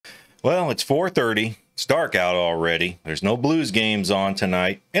Well, it's 4:30. It's dark out already. There's no blues games on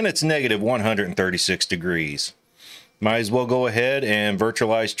tonight, and it's negative 136 degrees. Might as well go ahead and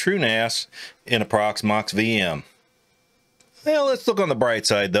virtualize TrueNAS in a Proxmox VM. Well, let's look on the bright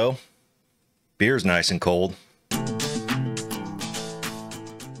side, though. Beer's nice and cold.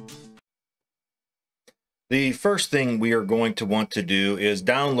 The first thing we are going to want to do is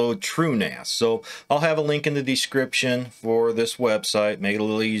download TrueNAS. So I'll have a link in the description for this website, make it a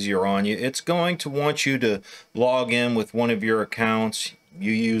little easier on you. It's going to want you to log in with one of your accounts.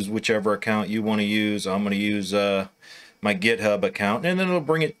 You use whichever account you want to use. I'm going to use my GitHub account, and then it'll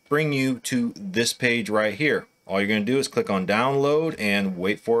bring you to this page right here. All you're going to do is click on download and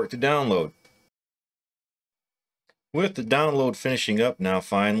wait for it to download. With the download finishing up now,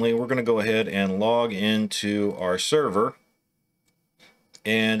 finally, we're going to go ahead and log into our server.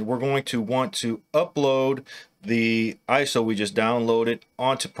 And we're going to want to upload the ISO we just downloaded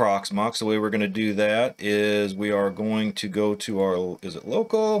onto Proxmox. The way we're going to do that is we are going to go to our, is it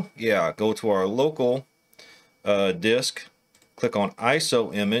local? Yeah, go to our local disk, click on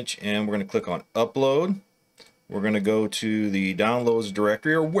ISO image, and we're going to click on upload. We're going to go to the downloads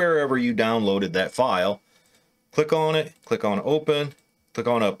directory or wherever you downloaded that file. Click on it, click on open, click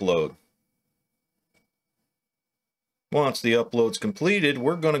on upload. Once the upload's completed,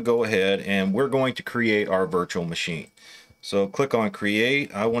 we're going to go ahead and we're going to create our virtual machine. So click on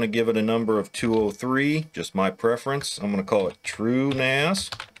create. I want to give it a number of 203, just my preference. I'm going to call it TrueNAS.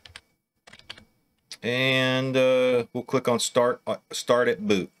 And we'll click on start at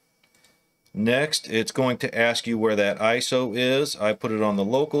boot. Next, it's going to ask you where that ISO is. I put it on the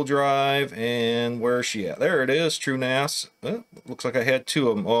local drive, and where is she at? There it is, TrueNAS. Looks like I had two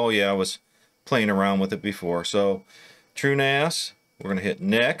of them. Oh yeah, I was playing around with it before. So TrueNAS, we're going to hit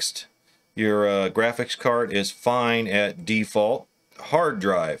next. Your graphics card is fine at default. Hard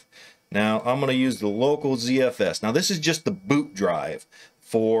drive. Now I'm going to use the local ZFS. Now this is just the boot drive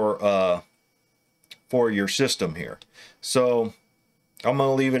for your system here. So I'm going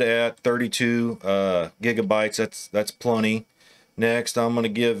to leave it at 32 gigabytes. That's plenty. Next, I'm going to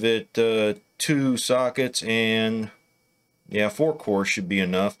give it 2 sockets, and yeah, 4 cores should be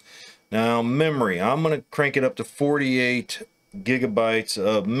enough. Now, memory. I'm going to crank it up to 48 gigabytes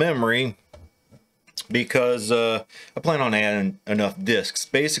of memory because I plan on adding enough disks.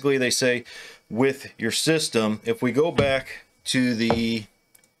 Basically, they say with your system, if we go back to the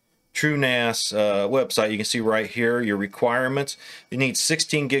TrueNAS website, you can see right here your requirements. You need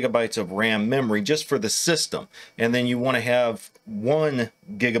 16 gigabytes of RAM memory just for the system, and then you want to have 1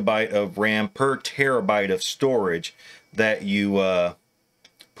 gigabyte of RAM per terabyte of storage that you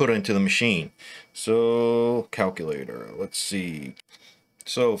put into the machine. So calculator, let's see.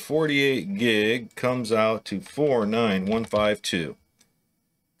 So 48 gig comes out to 49152.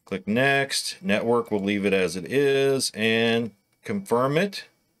 Click next. Network, we'll leave it as it is and confirm it.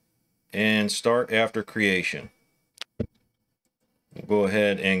 And start after creation. We'll go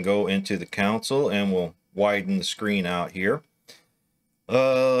ahead and go into the console and we'll widen the screen out here.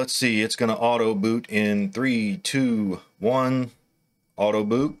 Let's see, it's going to auto boot in 3, 2, 1. Auto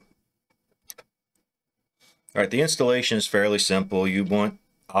boot. All right, the installation is fairly simple. You want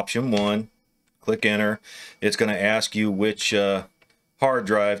option 1, click enter. It's going to ask you which hard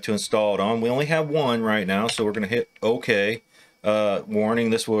drive to install it on. We only have one right now, so we're going to hit OK. Warning,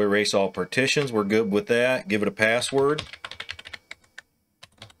 this will erase all partitions. We're good with that. Give it a password.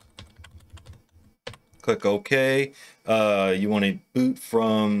 Click OK. You want to boot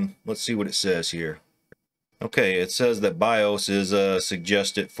from, let's see what it says here. Okay, it says that BIOS is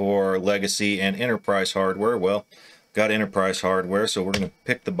suggested for legacy and enterprise hardware. Well, got enterprise hardware, so we're going to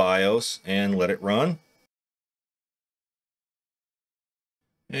pick the BIOS and let it run.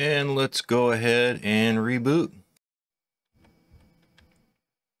 And let's go ahead and reboot.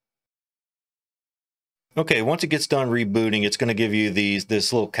 Okay, once it gets done rebooting, it's going to give you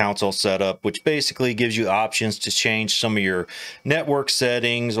this little console setup, which basically gives you options to change some of your network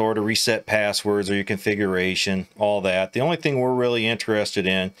settings or to reset passwords or your configuration, all that. The only thing we're really interested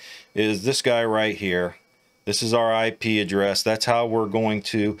in is this guy right here. This is our IP address. That's how we're going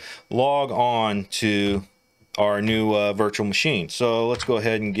to log on to our new virtual machine. So let's go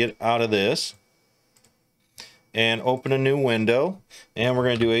ahead and get out of this and open a new window, and we're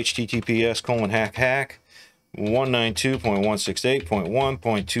going to do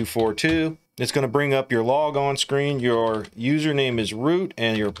https://192.168.1.242. It's going to bring up your logon screen. Your username is root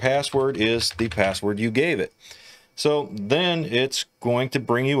and your password is the password you gave it. So then it's going to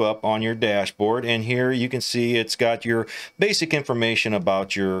bring you up on your dashboard, and here you can see it's got your basic information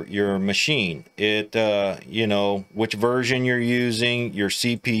about your machine. It you know, which version you're using, your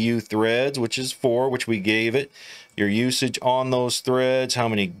CPU threads, which is 4, which we gave it, your usage on those threads, how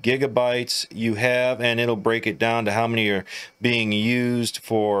many gigabytes you have, and it'll break it down to how many are being used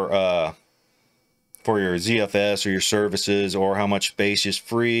for your ZFS or your services, or how much space is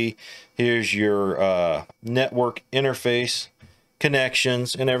free. Here's your network interface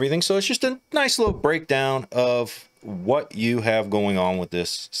connections and everything. So it's just a nice little breakdown of what you have going on with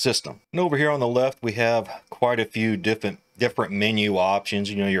this system. And over here on the left, we have quite a few different menu options.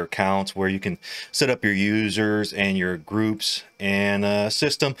 You know, your accounts, where you can set up your users and your groups, and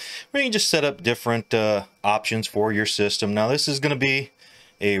system, where you can just set up different options for your system. Now this is going to be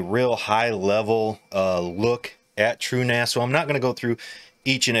a real high level look at TrueNAS, so I'm not going to go through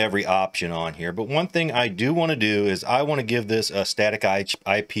each and every option on here. But one thing I do want to do is I want to give this a static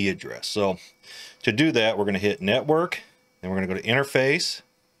IP address. So to do that, we're going to hit network, then we're going to go to interface,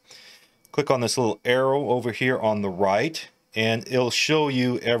 click on this little arrow over here on the right, and it'll show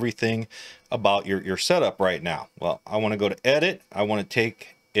you everything about your setup right now. Well, I want to go to edit, I want to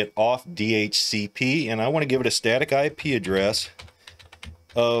take it off DHCP, and I want to give it a static IP address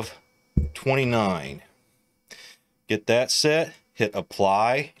of 29. Get that set, hit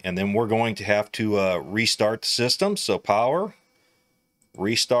apply, and then we're going to have to restart the system. So power,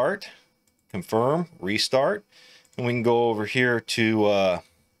 restart, confirm, restart, and we can go over here to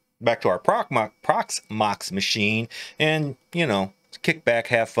back to our Proxmox machine, and you know, kick back,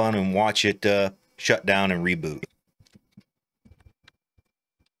 have fun, and watch it shut down and reboot.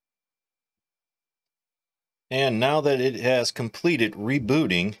 And now that it has completed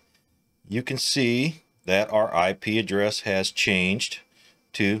rebooting, you can see that our IP address has changed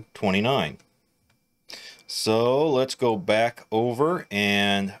to 29. So let's go back over,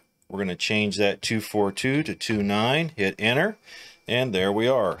 and we're going to change that 242 to 29, hit enter, and there we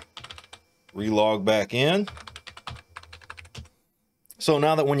are. Relog back in. So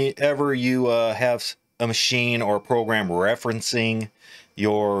now that whenever you have a machine or a program referencing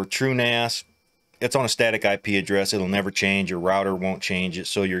your TrueNAS, it's on a static IP address. It'll never change. Your router won't change it,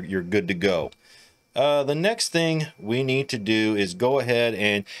 so you're good to go. The next thing we need to do is go ahead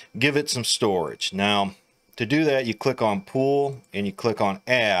and give it some storage. Now, to do that, you click on Pool and you click on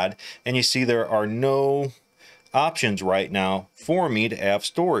Add, and you see there are no options right now for me to have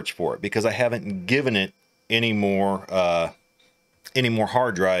storage for it, because I haven't given it any more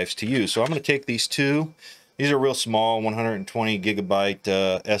hard drives to use. So I'm going to take these two. These are real small, 120 gigabyte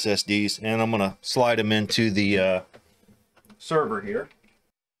SSDs, and I'm going to slide them into the server here.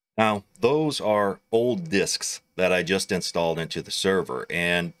 Now, those are old disks that I just installed into the server,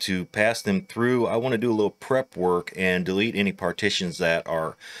 and to pass them through, I want to do a little prep work and delete any partitions that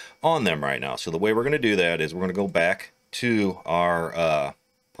are on them right now. So the way we're going to do that is we're going to go back to our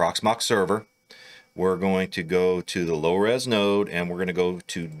Proxmox server. We're going to go to the low-res node, and we're going to go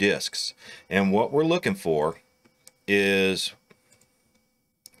to disks. And what we're looking for is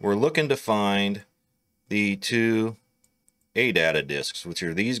we're looking to find the two ADATA disks, which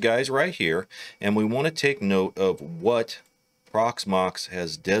are these guys right here, and we want to take note of what Proxmox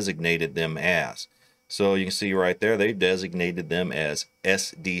has designated them as. So you can see right there, they designated them as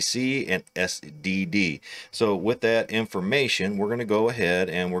SDC and SDD. So with that information, we're going to go ahead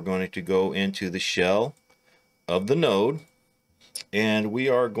and we're going to go into the shell of the node, and we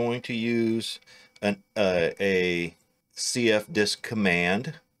are going to use a cfdisk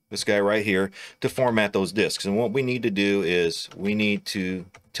command, this guy right here, to format those disks. And what we need to do is we need to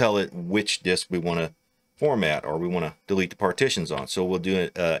tell it which disk we want to format, or we want to delete the partitions on. So we'll do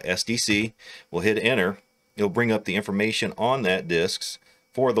SDC, we'll hit enter, it'll bring up the information on that disks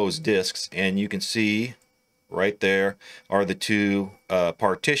for those disks, and you can see right there are the two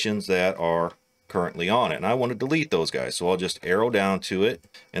partitions that are currently on it, and I want to delete those guys. So I'll just arrow down to it,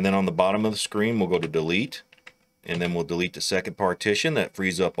 and then on the bottom of the screen we'll go to delete, and then we'll delete the second partition. That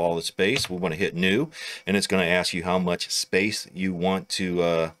frees up all the space. We want to hit new, and it's going to ask you how much space you want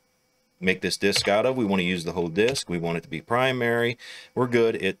to make this disk out of. We want to use the whole disk. We want it to be primary. We're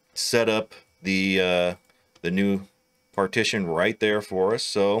good. It set up the new partition right there for us.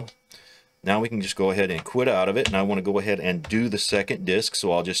 So now we can just go ahead and quit out of it. And I want to go ahead and do the second disk.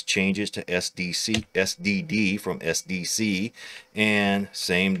 So I'll just change it to SDD from SDC, and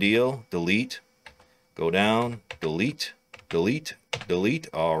same deal. Delete. Go down. Delete. Delete.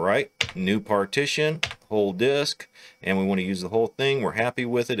 Delete. All right. New partition. Whole disk, and we want to use the whole thing. We're happy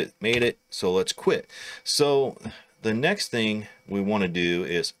with it. It made it. So let's quit. So the next thing we want to do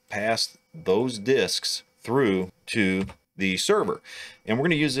is pass those disks through to the server. And we're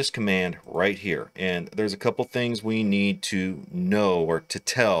going to use this command right here. And there's a couple things we need to know or to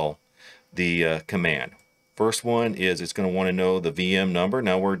tell the command. First one is it's going to want to know the VM number.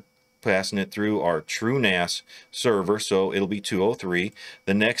 Now we're passing it through our TrueNAS server, so it'll be 203.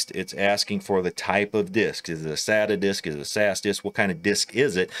 The next, it's asking for the type of disk. Is it a SATA disk? Is it a SAS disk? What kind of disk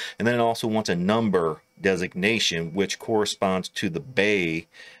is it? And then it also wants a number designation, which corresponds to the bay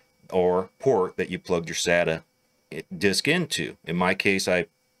or port that you plugged your SATA disk into. In my case, I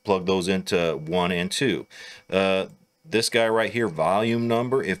plugged those into 1 and 2. This guy right here, volume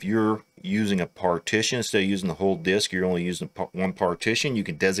number, if you're using a partition instead of using the whole disk, you're only using one partition, you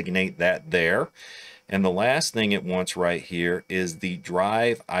can designate that there. And the last thing it wants right here is the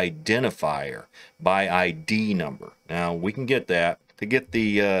drive identifier by ID number. Now we can get that. To get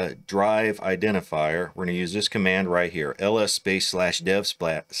the drive identifier, we're going to use this command right here, ls space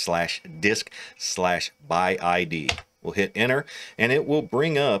 /dev/disk/by ID. We'll hit enter, and it will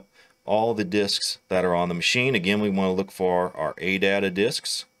bring up all the disks that are on the machine. Again, we want to look for our ADATA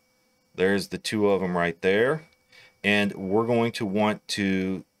disks. There's the 2 of them right there. And we're going to want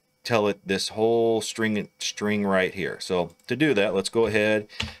to tell it this whole string right here. So to do that, let's go ahead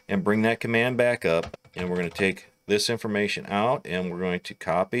and bring that command back up. And we're going to take this information out, and we're going to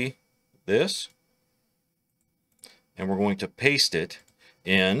copy this. And we're going to paste it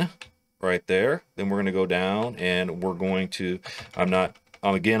in right there. Then we're going to go down, and we're going to,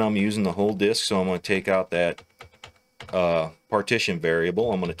 I'm using the whole disk, so I'm going to take out that partition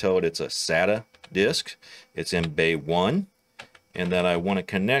variable. I'm going to tell it it's a SATA disk. It's in bay 1, and then I want to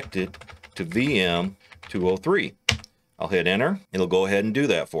connect it to VM 203. I'll hit enter. It'll go ahead and do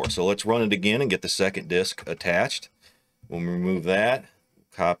that for us. So let's run it again and get the second disk attached. We'll remove that,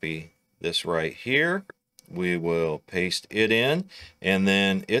 copy this right here. We will paste it in, and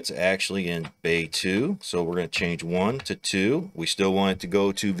then it's actually in bay 2. So we're going to change 1 to 2. We still want it to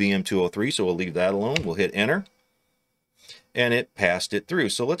go to VM 203, so we'll leave that alone. We'll hit enter, and it passed it through.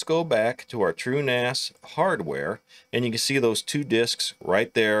 So let's go back to our TrueNAS hardware, and you can see those 2 disks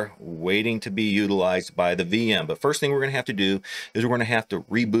right there waiting to be utilized by the VM. But first thing we're going to have to do is we're going to have to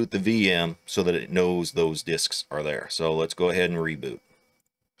reboot the VM so that it knows those disks are there. So let's go ahead and reboot.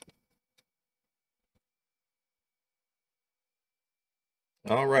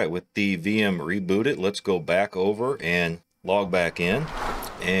 All right, with the VM rebooted, let's go back over and log back in.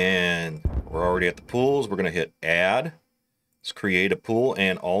 And we're already at the pools. We're going to hit add. Let's create a pool,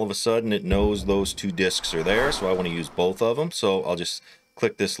 and all of a sudden it knows those 2 disks are there, so I want to use both of them. So I'll just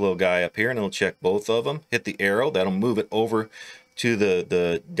click this little guy up here, and it'll check both of them. Hit the arrow. That'll move it over to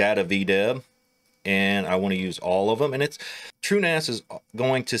the data VDEB, and I want to use all of them. And it's TrueNAS is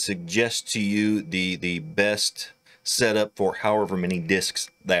going to suggest to you the best setup for however many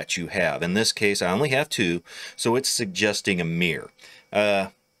disks that you have. In this case, I only have 2, so it's suggesting a mirror.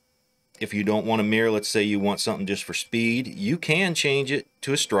 If you don't want a mirror, let's say you want something just for speed, you can change it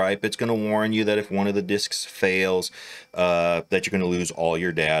to a stripe. It's going to warn you that if one of the disks fails, that you're going to lose all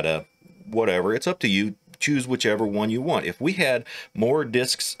your data. Whatever, it's up to you. Choose whichever one you want. If we had more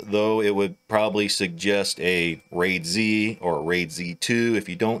disks, though, it would probably suggest a RAID Z or a RAID Z2. If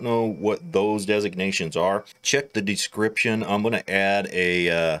you don't know what those designations are, check the description. I'm going to add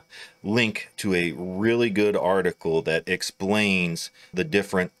a link to a really good article that explains the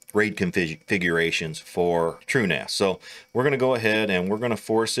different RAID configurations for TrueNAS. So we're going to go ahead and we're going to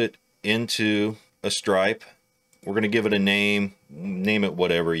force it into a stripe. We're going to give it a name it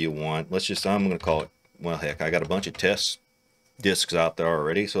whatever you want. I'm going to call it, well, heck, I got a bunch of test disks out there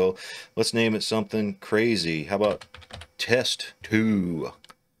already, so let's name it something crazy. How about test 2?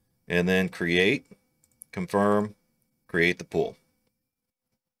 And then create, confirm, create the pool.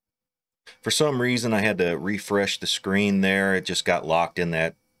 For some reason, I had to refresh the screen there. It just got locked in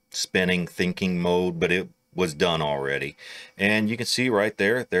that spinning thinking mode, but it was done already. And you can see right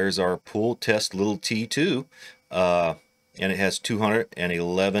there, there's our pool test little T2, and it has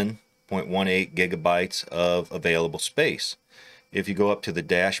 211.18 gigabytes of available space. If you go up to the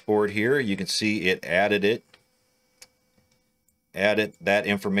dashboard here, you can see it added that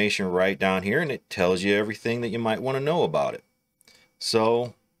information right down here, and it tells you everything that you might want to know about it.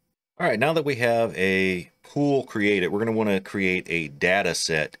 So, all right, now that we have a pool created, we're going to want to create a data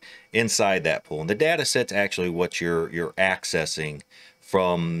set inside that pool. And the data set's actually what you're accessing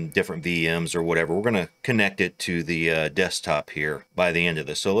from different VMs or whatever. We're going to connect it to the desktop here by the end of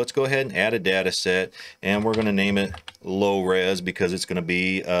this. So let's go ahead and add a data set, and we're going to name it low res because it's going to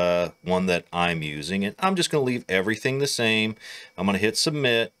be one that I'm using. And I'm just going to leave everything the same. I'm going to hit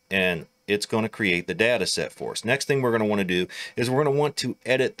submit, and it's going to create the data set for us. Next thing we're going to want to do is we're going to want to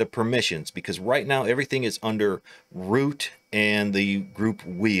edit the permissions, because right now everything is under root and the group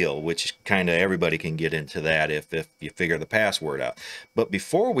wheel, which kind of everybody can get into that if you figure the password out. But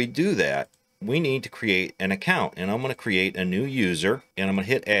before we do that, we need to create an account, and I'm going to create a new user, and I'm going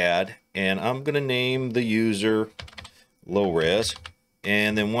to hit add, and I'm going to name the user low res.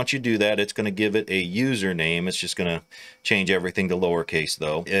 And then once you do that, it's going to give it a username. It's just going to change everything to lowercase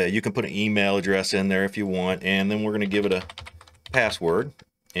though. You can put an email address in there if you want. And then we're going to give it a password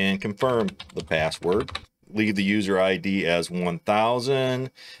and confirm the password. Leave the user ID as 1000.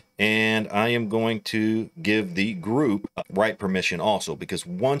 And I am going to give the group write permission also, because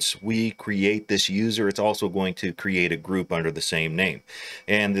once we create this user, it's also going to create a group under the same name.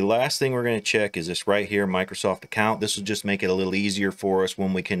 And the last thing we're going to check is this right here, Microsoft account. This will just make it a little easier for us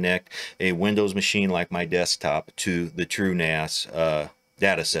when we connect a Windows machine like my desktop to the TrueNAS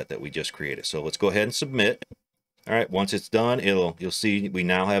data set that we just created. So let's go ahead and submit. All right, once it's done, you'll see we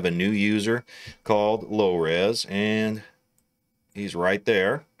now have a new user called low res, and he's right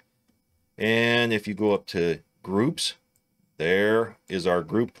there. And if you go up to groups, there is our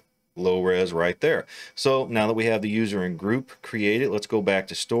group low res right there. So now that we have the user and group created, let's go back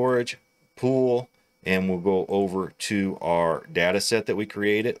to storage, pool, and we'll go over to our data set that we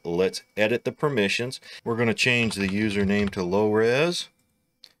created. Let's edit the permissions. We're going to change the username to low res.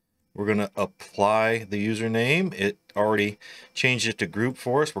 We're going to apply the username. It already changed it to group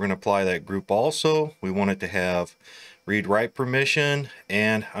for us. We're going to apply that group also. We want it to have read write permission,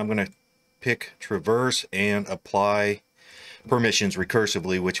 and I'm going to pick traverse and apply permissions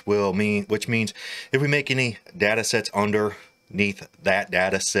recursively, which means if we make any data sets underneath that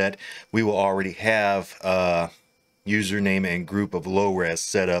data set, we will already have username and group of low res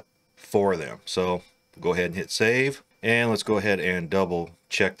set up for them. So go ahead and hit save, and let's go ahead and double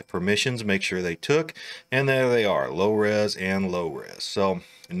check the permissions, make sure they took, and there they are, low res and low res. So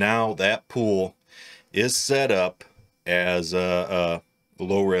now that pool is set up as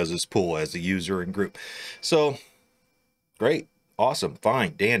low res's pool as the user and group. So great, awesome,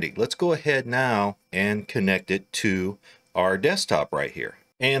 fine, dandy. Let's go ahead now and connect it to our desktop right here.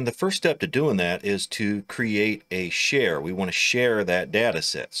 And the first step to doing that is to create a share. We want to share that data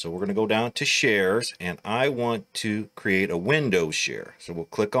set. So we're going to go down to shares, and I want to create a Windows share. So we'll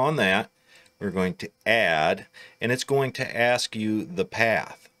click on that. We're going to add, and it's going to ask you the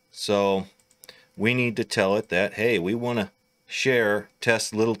path. So we need to tell it that, hey, we want to share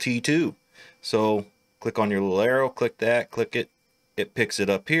test little t2. So click on your little arrow, click that, click it, it picks it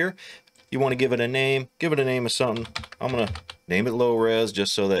up here. You want to give it a name of something. I'm going to name it low res,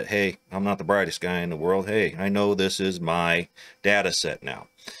 just so that, hey, I'm not the brightest guy in the world. Hey, I know this is my data set now.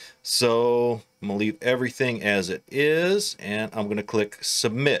 So I'm going to leave everything as it is, and I'm going to click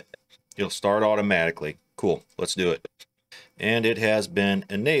submit. It'll start automatically. Cool, let's do it. And it has been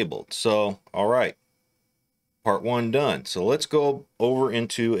enabled. So all right, part one done. So let's go over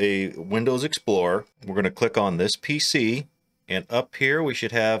into a Windows Explorer. We're going to click on this PC, and up here we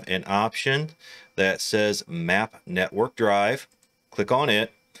should have an option that says map network drive. Click on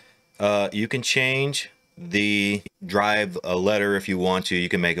it. You can change the drive letter if you want to. You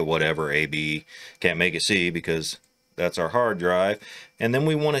can make it whatever, A, B. Can't make it C because that's our hard drive. And then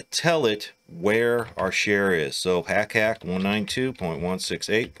we want to tell it where our share is. So hack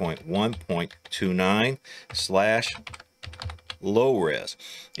 192.168.1.29/low res.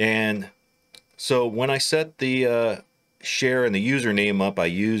 And so when I set the share and the username up, I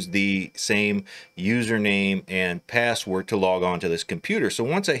use the same username and password to log on to this computer. So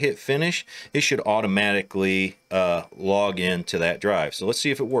once I hit finish, it should automatically log into that drive. So let's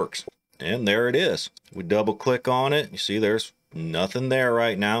see if it works. And there it is. We double click on it. You see there's nothing there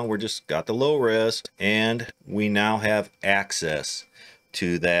right now. We're just got the low res, and we now have access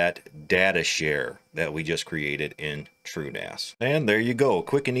to that data share that we just created in TrueNAS. And there you go,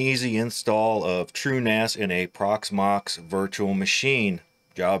 quick and easy install of TrueNAS in a Proxmox virtual machine.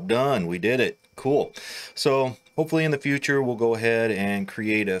 Job done, we did it. Cool. So hopefully in the future we'll go ahead and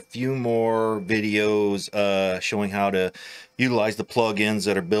create a few more videos showing how to utilize the plugins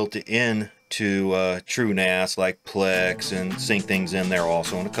that are built in to TrueNAS, like Plex, and sync things in there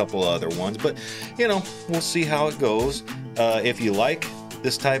also, and a couple other ones. But you know, we'll see how it goes. If you like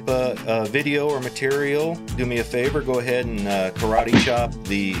this type of video or material, do me a favor, go ahead and karate chop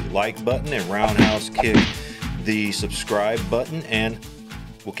the like button and roundhouse kick the subscribe button, and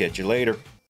we'll catch you later.